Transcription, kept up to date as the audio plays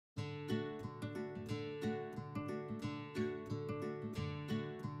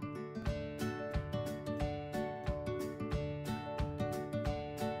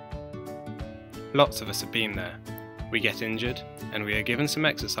Lots of us have been there. We get injured, and we are given some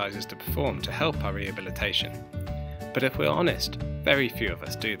exercises to perform to help our rehabilitation. But if we're honest, very few of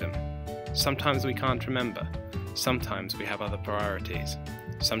us do them. Sometimes we can't remember. Sometimes we have other priorities.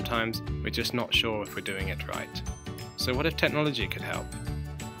 Sometimes we're just not sure if we're doing it right. So what if technology could help?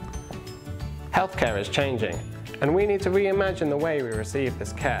 Healthcare is changing, and we need to reimagine the way we receive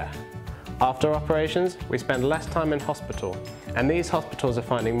this care. After operations, we spend less time in hospital, and these hospitals are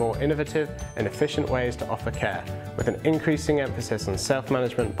finding more innovative and efficient ways to offer care, with an increasing emphasis on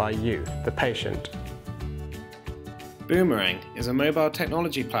self-management by you, the patient. Boomerang is a mobile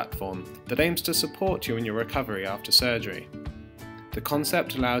technology platform that aims to support you in your recovery after surgery. The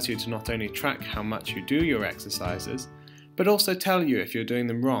concept allows you to not only track how much you do your exercises, but also tell you if you're doing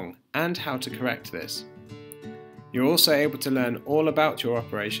them wrong and how to correct this. You're also able to learn all about your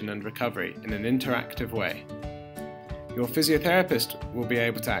operation and recovery in an interactive way. Your physiotherapist will be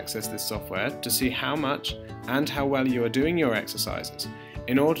able to access this software to see how much and how well you are doing your exercises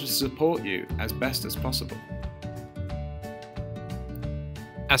in order to support you as best as possible.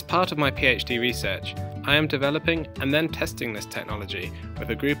 As part of my PhD research, I am developing and then testing this technology with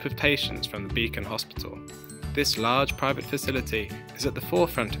a group of patients from the Beacon Hospital. This large private facility is at the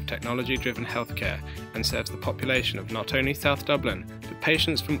forefront of technology-driven healthcare and serves the population of not only South Dublin, but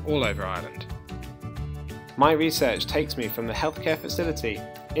patients from all over Ireland. My research takes me from the healthcare facility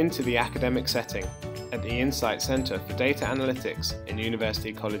into the academic setting at the Insight Centre for Data Analytics in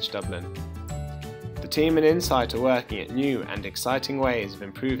University College Dublin. The team in Insight are working at new and exciting ways of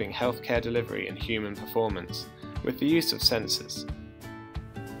improving healthcare delivery and human performance with the use of sensors.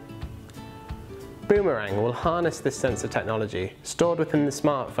 Boomerang will harness this sensor technology stored within the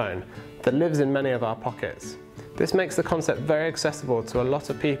smartphone that lives in many of our pockets. This makes the concept very accessible to a lot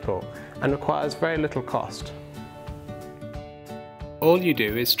of people and requires very little cost. All you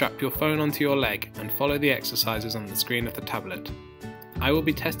do is strap your phone onto your leg and follow the exercises on the screen of the tablet. I will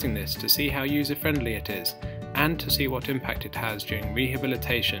be testing this to see how user-friendly it is and to see what impact it has during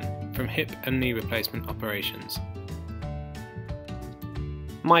rehabilitation from hip and knee replacement operations.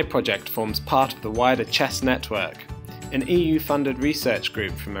 My project forms part of the wider CHESS network, an EU-funded research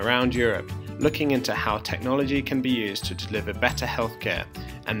group from around Europe looking into how technology can be used to deliver better healthcare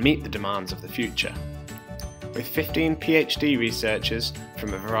and meet the demands of the future. With 15 PhD researchers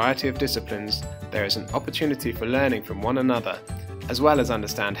from a variety of disciplines, there is an opportunity for learning from one another, as well as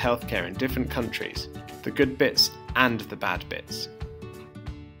understand healthcare in different countries, the good bits and the bad bits.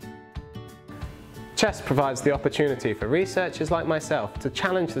 CHESS provides the opportunity for researchers like myself to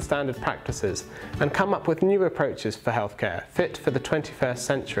challenge the standard practices and come up with new approaches for healthcare fit for the 21st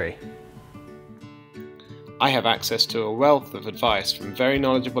century. I have access to a wealth of advice from very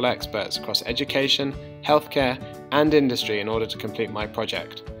knowledgeable experts across education, healthcare and industry in order to complete my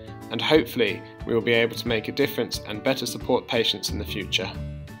project, and hopefully we will be able to make a difference and better support patients in the future.